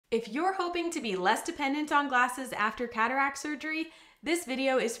If you're hoping to be less dependent on glasses after cataract surgery, this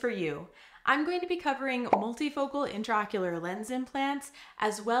video is for you. I'm going to be covering multifocal intraocular lens implants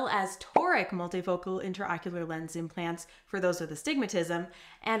as well as toric multifocal intraocular lens implants for those with astigmatism,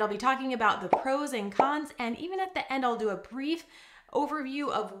 and I'll be talking about the pros and cons, and even at the end I'll do a brief overview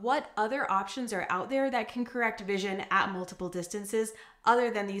of what other options are out there that can correct vision at multiple distances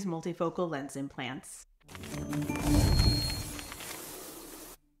other than these multifocal lens implants.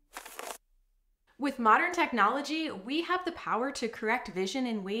 With modern technology, we have the power to correct vision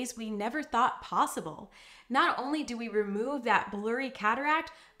in ways we never thought possible. Not only do we remove that blurry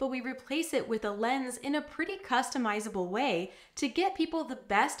cataract, but we replace it with a lens in a pretty customizable way to get people the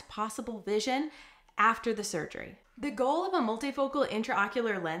best possible vision after the surgery. The goal of a multifocal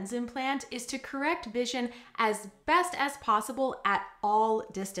intraocular lens implant is to correct vision as best as possible at all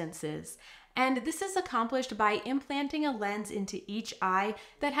distances. And this is accomplished by implanting a lens into each eye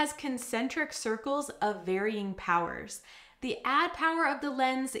that has concentric circles of varying powers. The add power of the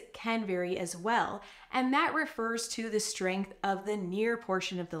lens can vary as well, and that refers to the strength of the near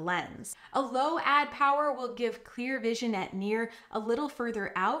portion of the lens. A low add power will give clear vision at near a little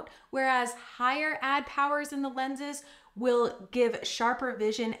further out, whereas higher add powers in the lenses will give sharper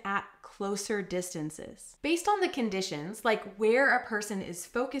vision at closer distances. Based on the conditions, like where a person is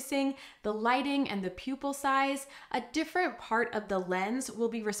focusing, the lighting, and the pupil size, a different part of the lens will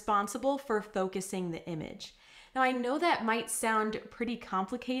be responsible for focusing the image. Now, I know that might sound pretty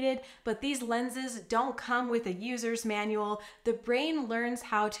complicated, but these lenses don't come with a user's manual. The brain learns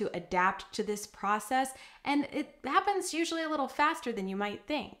how to adapt to this process, and it happens usually a little faster than you might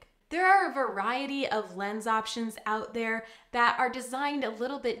think. There are a variety of lens options out there that are designed a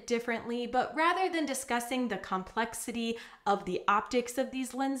little bit differently, but rather than discussing the complexity of the optics of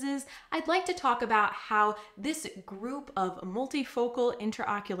these lenses, I'd like to talk about how this group of multifocal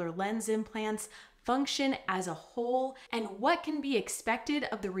intraocular lens implants function as a whole and what can be expected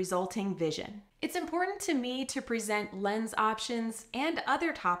of the resulting vision. It's important to me to present lens options and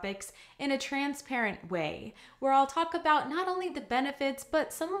other topics in a transparent way, where I'll talk about not only the benefits,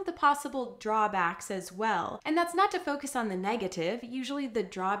 but some of the possible drawbacks as well. And that's not to focus on the negative. Usually the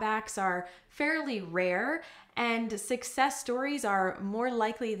drawbacks are fairly rare and success stories are more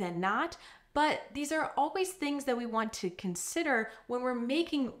likely than not. But these are always things that we want to consider when we're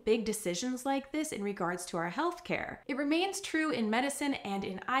making big decisions like this in regards to our healthcare. It remains true in medicine and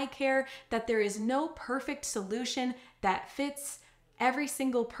in eye care that there is no perfect solution that fits every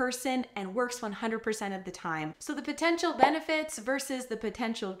single person and works 100% of the time. So the potential benefits versus the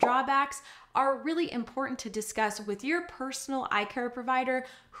potential drawbacks are really important to discuss with your personal eye care provider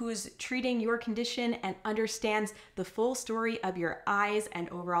who's treating your condition and understands the full story of your eyes and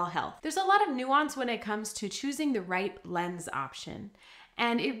overall health. There's a lot of nuance when it comes to choosing the right lens option,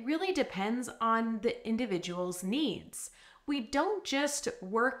 and it really depends on the individual's needs. We don't just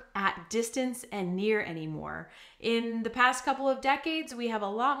work at distance and near anymore. In the past couple of decades, we have a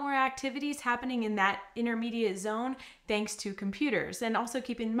lot more activities happening in that intermediate zone thanks to computers, and also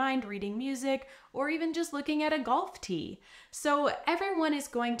keep in mind reading music or even just looking at a golf tee. So everyone is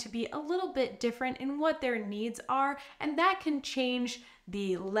going to be a little bit different in what their needs are, and that can change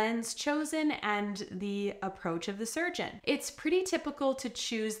the lens chosen and the approach of the surgeon. It's pretty typical to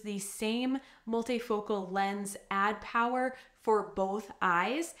choose the same multifocal lens add power for both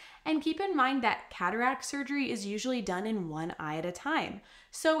eyes, and keep in mind that cataract surgery is usually done in one eye at a time.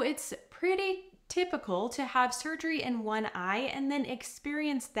 So it's pretty typical to have surgery in one eye and then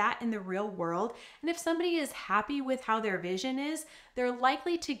experience that in the real world. And if somebody is happy with how their vision is, they're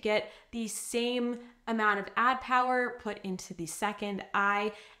likely to get the same amount of add power put into the second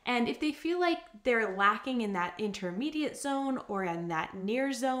eye. And if they feel like they're lacking in that intermediate zone or in that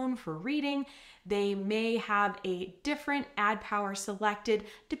near zone for reading, they may have a different add power selected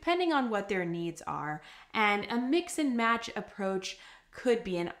depending on what their needs are. And a mix and match approach could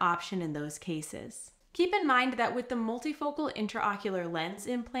be an option in those cases. Keep in mind that with the multifocal intraocular lens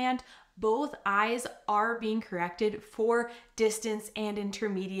implant, both eyes are being corrected for distance and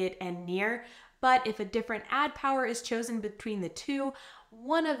intermediate and near, but if a different add power is chosen between the two,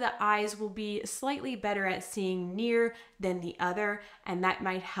 one of the eyes will be slightly better at seeing near than the other, and that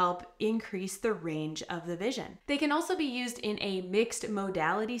might help increase the range of the vision. They can also be used in a mixed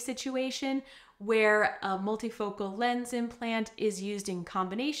modality situation where a multifocal lens implant is used in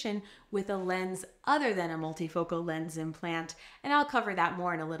combination with a lens other than a multifocal lens implant, and I'll cover that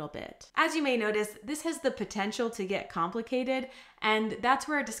more in a little bit. As you may notice, this has the potential to get complicated, and that's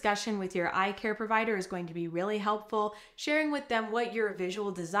where a discussion with your eye care provider is going to be really helpful, sharing with them what your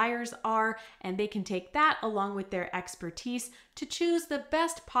visual desires are, and they can take that along with their expertise to choose the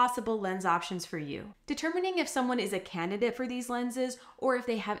best possible lens options for you. Determining if someone is a candidate for these lenses or if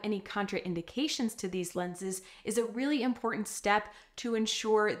they have any contraindications to these lenses is a really important step to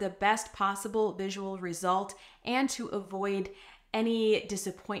ensure the best possible visual result and to avoid any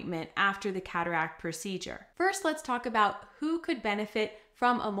disappointment after the cataract procedure. First, let's talk about who could benefit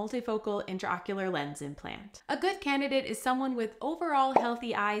from a multifocal intraocular lens implant. A good candidate is someone with overall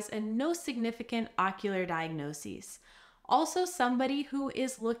healthy eyes and no significant ocular diagnoses. Also, somebody who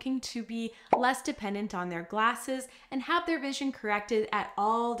is looking to be less dependent on their glasses and have their vision corrected at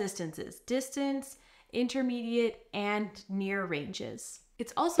all distances, distance, intermediate, and near ranges.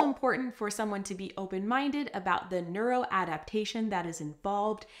 It's also important for someone to be open-minded about the neuroadaptation that is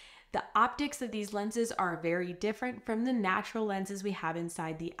involved. The optics of these lenses are very different from the natural lenses we have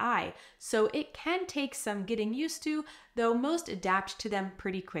inside the eye, so it can take some getting used to, though most adapt to them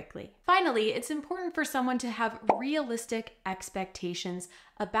pretty quickly. Finally, it's important for someone to have realistic expectations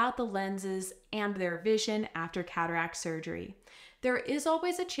about the lenses and their vision after cataract surgery. There is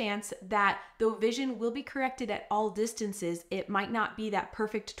always a chance that though vision will be corrected at all distances, it might not be that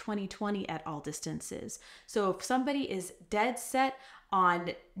perfect 20/20 at all distances. So if somebody is dead set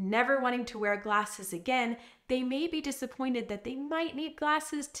on never wanting to wear glasses again, they may be disappointed that they might need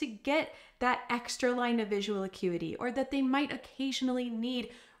glasses to get that extra line of visual acuity, or that they might occasionally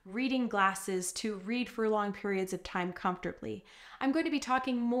need reading glasses to read for long periods of time comfortably. I'm going to be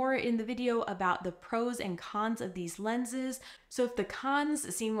talking more in the video about the pros and cons of these lenses. So if the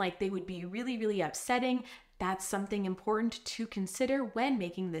cons seem like they would be really upsetting, that's something important to consider when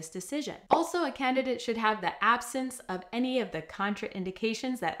making this decision. Also, a candidate should have the absence of any of the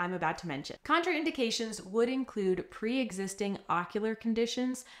contraindications that I'm about to mention. Contraindications would include pre-existing ocular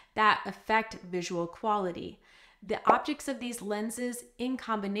conditions that affect visual quality. The optics of these lenses in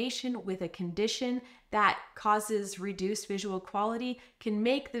combination with a condition that causes reduced visual quality can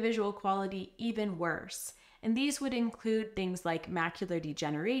make the visual quality even worse. And these would include things like macular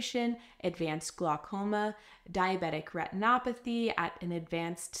degeneration, advanced glaucoma, diabetic retinopathy at an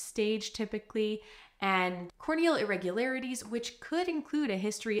advanced stage typically, and corneal irregularities, which could include a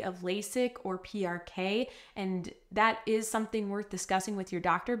history of LASIK or PRK, and that is something worth discussing with your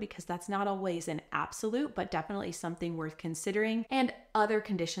doctor because that's not always an absolute, but definitely something worth considering, and other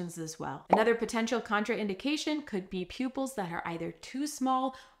conditions as well. Another potential contraindication could be pupils that are either too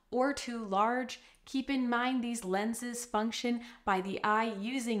small or too large. Keep in mind these lenses function by the eye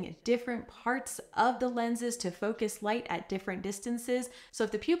using different parts of the lenses to focus light at different distances. So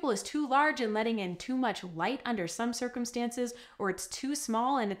if the pupil is too large and letting in too much light under some circumstances, or it's too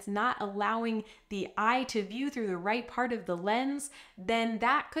small and it's not allowing the eye to view through the right part of the lens, then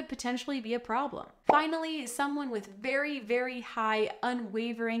that could potentially be a problem. Finally, someone with very high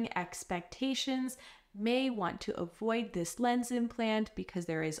unwavering expectations may want to avoid this lens implant because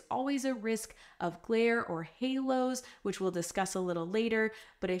there is always a risk of glare or halos, which we'll discuss a little later.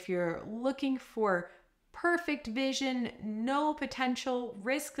 But if you're looking for perfect vision, no potential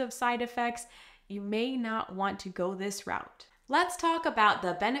risk of side effects, you may not want to go this route. Let's talk about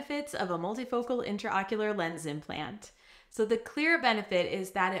the benefits of a multifocal intraocular lens implant. So the clear benefit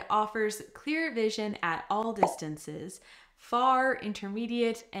is that it offers clear vision at all distances, far,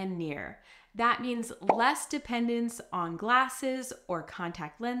 intermediate, and near. That means less dependence on glasses or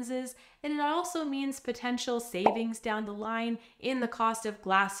contact lenses, and it also means potential savings down the line in the cost of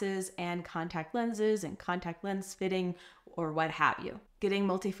glasses and contact lenses and contact lens fitting or what have you. Getting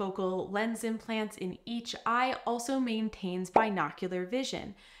multifocal lens implants in each eye also maintains binocular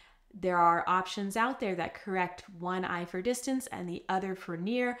vision. There are options out there that correct one eye for distance and the other for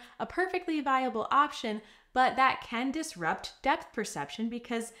near, a perfectly viable option, but that can disrupt depth perception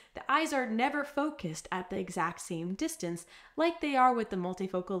because the eyes are never focused at the exact same distance like they are with the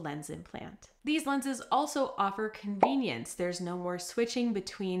multifocal lens implant. These lenses also offer convenience. There's no more switching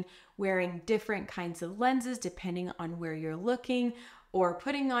between wearing different kinds of lenses depending on where you're looking or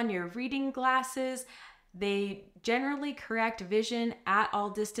putting on your reading glasses. They generally correct vision at all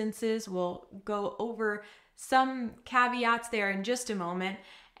distances. We'll go over some caveats there in just a moment.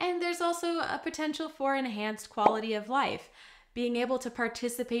 And there's also a potential for enhanced quality of life. being able to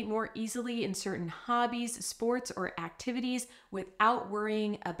participate more easily in certain hobbies, sports, or activities without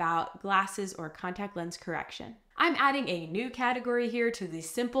worrying about glasses or contact lens correction. I'm adding a new category here to the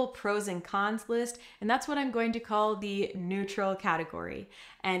simple pros and cons list, and that's what I'm going to call the neutral category.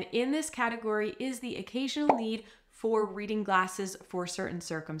 And in this category is the occasional need for reading glasses for certain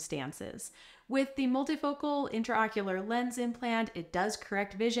circumstances. With the multifocal intraocular lens implant, it does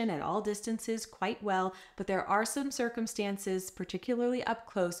correct vision at all distances quite well, but there are some circumstances, particularly up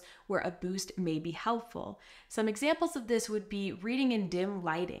close, where a boost may be helpful. Some examples of this would be reading in dim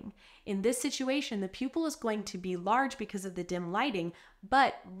lighting. In this situation, the pupil is going to be large because of the dim lighting,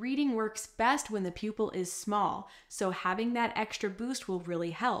 but reading works best when the pupil is small, so having that extra boost will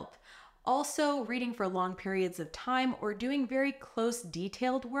really help. Also, reading for long periods of time or doing very close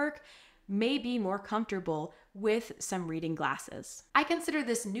detailed work may be more comfortable with some reading glasses. I consider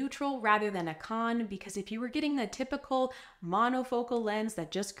this neutral rather than a con because if you were getting the typical monofocal lens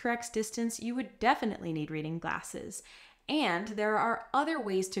that just corrects distance, you would definitely need reading glasses. And there are other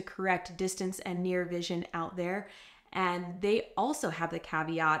ways to correct distance and near vision out there, and they also have the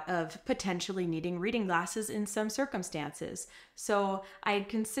caveat of potentially needing reading glasses in some circumstances. So I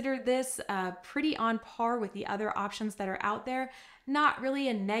consider this pretty on par with the other options that are out there. Not really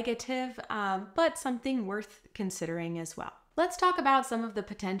a negative, but something worth considering as well. Let's talk about some of the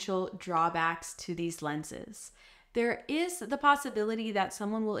potential drawbacks to these lenses. There is the possibility that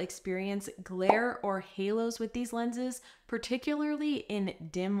someone will experience glare or halos with these lenses, particularly in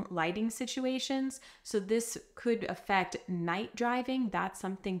dim lighting situations. So this could affect night driving. That's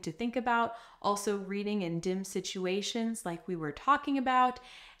something to think about. Also reading in dim situations like we were talking about.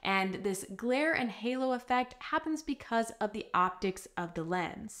 And this glare and halo effect happens because of the optics of the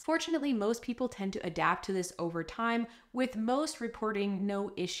lens. Fortunately, most people tend to adapt to this over time, with most reporting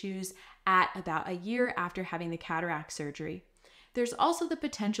no issues at about a year after having the cataract surgery. There's also the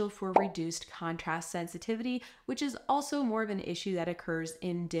potential for reduced contrast sensitivity, which is also more of an issue that occurs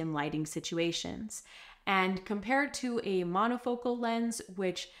in dim lighting situations. And compared to a monofocal lens,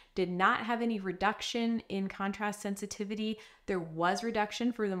 which did not have any reduction in contrast sensitivity, there was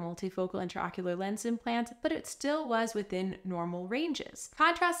reduction for the multifocal intraocular lens implant, but it still was within normal ranges.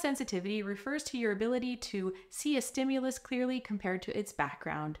 Contrast sensitivity refers to your ability to see a stimulus clearly compared to its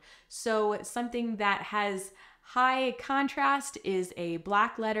background. So something that has high contrast is a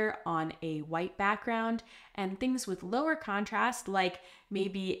black letter on a white background, and things with lower contrast, like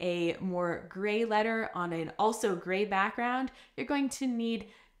maybe a more gray letter on an also gray background, you're going to need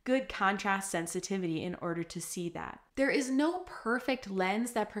good contrast sensitivity in order to see that. There is no perfect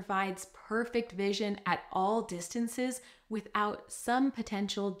lens that provides perfect vision at all distances without some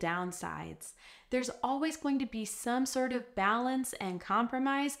potential downsides. There's always going to be some sort of balance and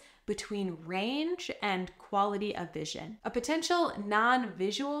compromise between range and quality of vision. A potential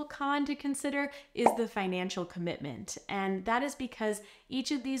non-visual con to consider is the financial commitment, and that is because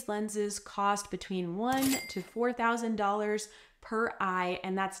each of these lenses cost between $1,000 to $4,000 per eye,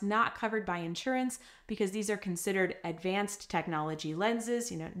 and that's not covered by insurance because these are considered advanced technology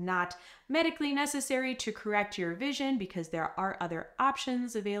lenses, not medically necessary to correct your vision because there are other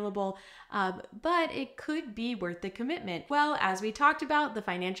options available, but it could be worth the commitment. Well, as we talked about, the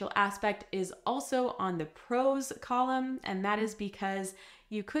financial aspect is also on the pros column, and that is because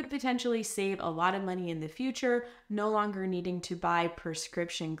you could potentially save a lot of money in the future, no longer needing to buy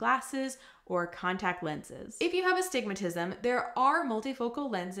prescription glasses or contact lenses. If you have astigmatism, there are multifocal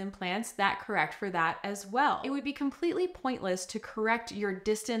lens implants that correct for that as well. It would be completely pointless to correct your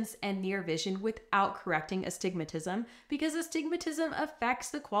distance and near vision without correcting astigmatism because astigmatism affects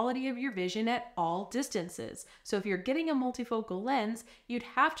the quality of your vision at all distances. So if you're getting a multifocal lens, you'd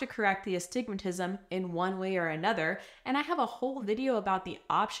have to correct the astigmatism in one way or another. And I have a whole video about the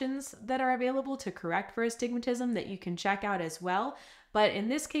options that are available to correct for astigmatism that you can check out as well. But in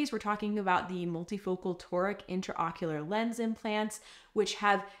this case, we're talking about the multifocal toric intraocular lens implants, which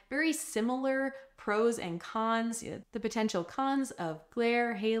have very similar pros and cons. The potential cons of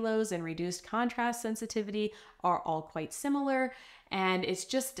glare, halos, and reduced contrast sensitivity are all quite similar. And it's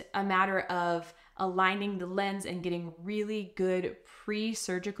just a matter of aligning the lens and getting really good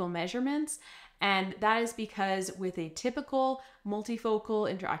pre-surgical measurements. And that is because with a typical multifocal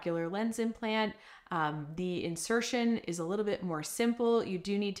intraocular lens implant, the insertion is a little bit more simple. You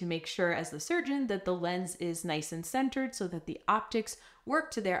do need to make sure as the surgeon that the lens is nice and centered so that the optics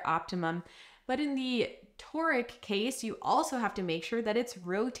work to their optimum. But in the toric case, you also have to make sure that it's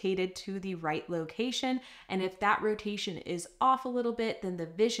rotated to the right location. And if that rotation is off a little bit, then the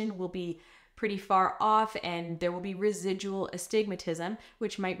vision will be pretty far off and there will be residual astigmatism,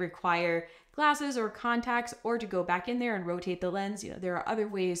 which might require glasses or contacts, or to go back in there and rotate the lens. There are other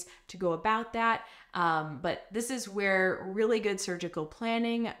ways to go about that. But this is where really good surgical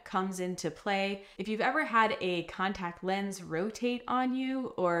planning comes into play. If you've ever had a contact lens rotate on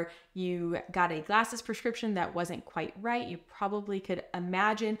you, or you got a glasses prescription that wasn't quite right, you probably could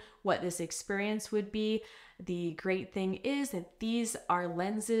imagine what this experience would be. The great thing is that these are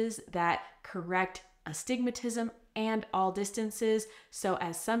lenses that correct astigmatism and all distances. So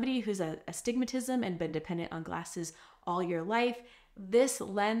as somebody who's a astigmatism and been dependent on glasses all your life, this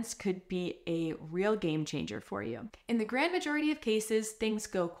lens could be a real game changer for you. In the grand majority of cases, things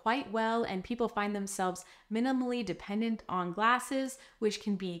go quite well and people find themselves minimally dependent on glasses, which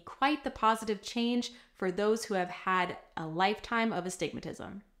can be quite the positive change for those who have had a lifetime of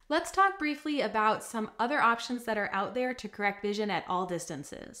astigmatism. Let's talk briefly about some other options that are out there to correct vision at all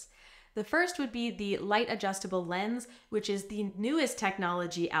distances. The first would be the light adjustable lens, which is the newest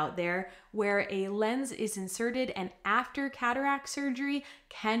technology out there, where a lens is inserted and after cataract surgery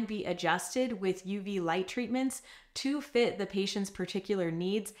can be adjusted with UV light treatments to fit the patient's particular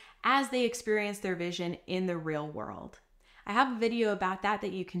needs as they experience their vision in the real world. I have a video about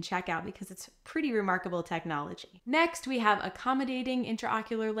that you can check out because it's pretty remarkable technology. Next, we have accommodating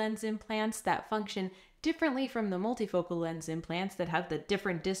intraocular lens implants that function differently from the multifocal lens implants that have the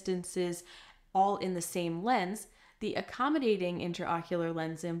different distances all in the same lens. The accommodating intraocular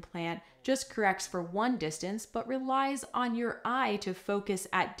lens implant just corrects for one distance but relies on your eye to focus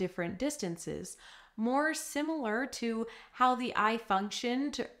at different distances, more similar to how the eye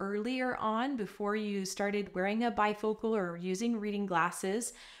functioned earlier on before you started wearing a bifocal or using reading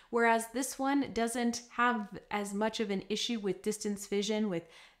glasses, whereas this one doesn't have as much of an issue with distance vision with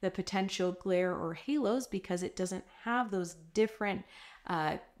the potential glare or halos because it doesn't have those different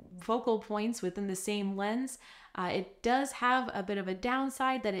focal points within the same lens. It does have a bit of a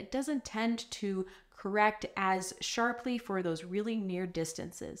downside that it doesn't tend to correct as sharply for those really near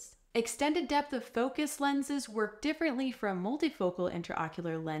distances. Extended depth of focus lenses work differently from multifocal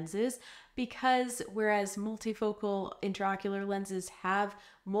intraocular lenses because whereas multifocal intraocular lenses have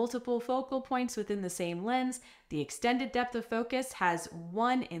multiple focal points within the same lens, the extended depth of focus has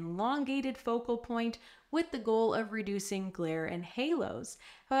one elongated focal point with the goal of reducing glare and halos.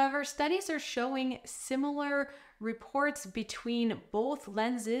 However, studies are showing similar reports between both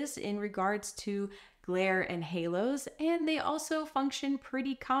lenses in regards to glare and halos, and they also function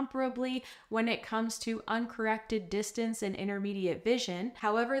pretty comparably when it comes to uncorrected distance and intermediate vision.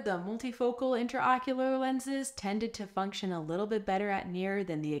 However, the multifocal intraocular lenses tended to function a little bit better at near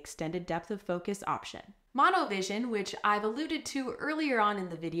than the extended depth of focus option. Monovision, which I've alluded to earlier on in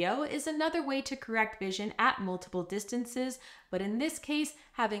the video, is another way to correct vision at multiple distances, but in this case,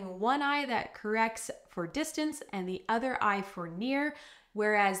 having one eye that corrects for distance and the other eye for near,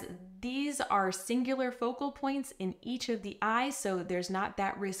 whereas these are singular focal points in each of the eyes, so there's not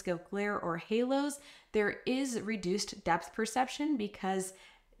that risk of glare or halos. There is reduced depth perception because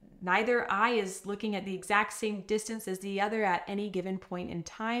neither eye is looking at the exact same distance as the other at any given point in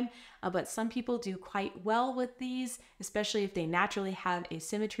time, but some people do quite well with these, especially if they naturally have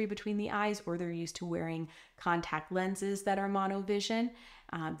asymmetry between the eyes or they're used to wearing contact lenses that are monovision.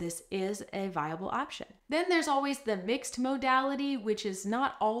 This is a viable option. Then there's always the mixed modality, which is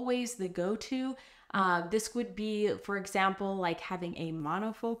not always the go-to. This would be, for example, like having a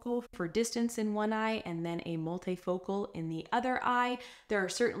monofocal for distance in one eye and then a multifocal in the other eye. There are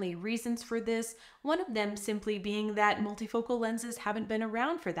certainly reasons for this. One of them simply being that multifocal lenses haven't been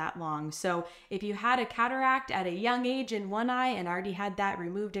around for that long. So if you had a cataract at a young age in one eye and already had that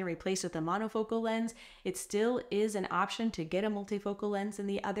removed and replaced with a monofocal lens, it still is an option to get a multifocal lens in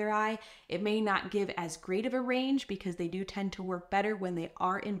the other eye. It may not give as great of a range because they do tend to work better when they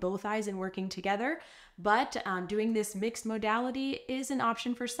are in both eyes and working together. But doing this mixed modality is an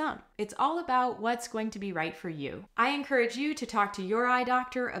option for some. It's all about what's going to be right for you. I encourage you to talk to your eye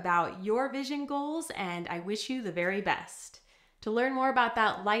doctor about your vision goals, and I wish you the very best. To learn more about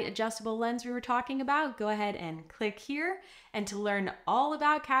that light adjustable lens we were talking about, go ahead and click here. And to learn all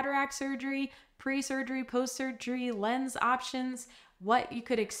about cataract surgery, pre-surgery, post-surgery, lens options, what you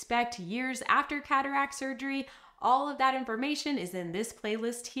could expect years after cataract surgery, all of that information is in this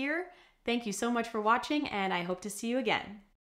playlist here. Thank you so much for watching, and I hope to see you again.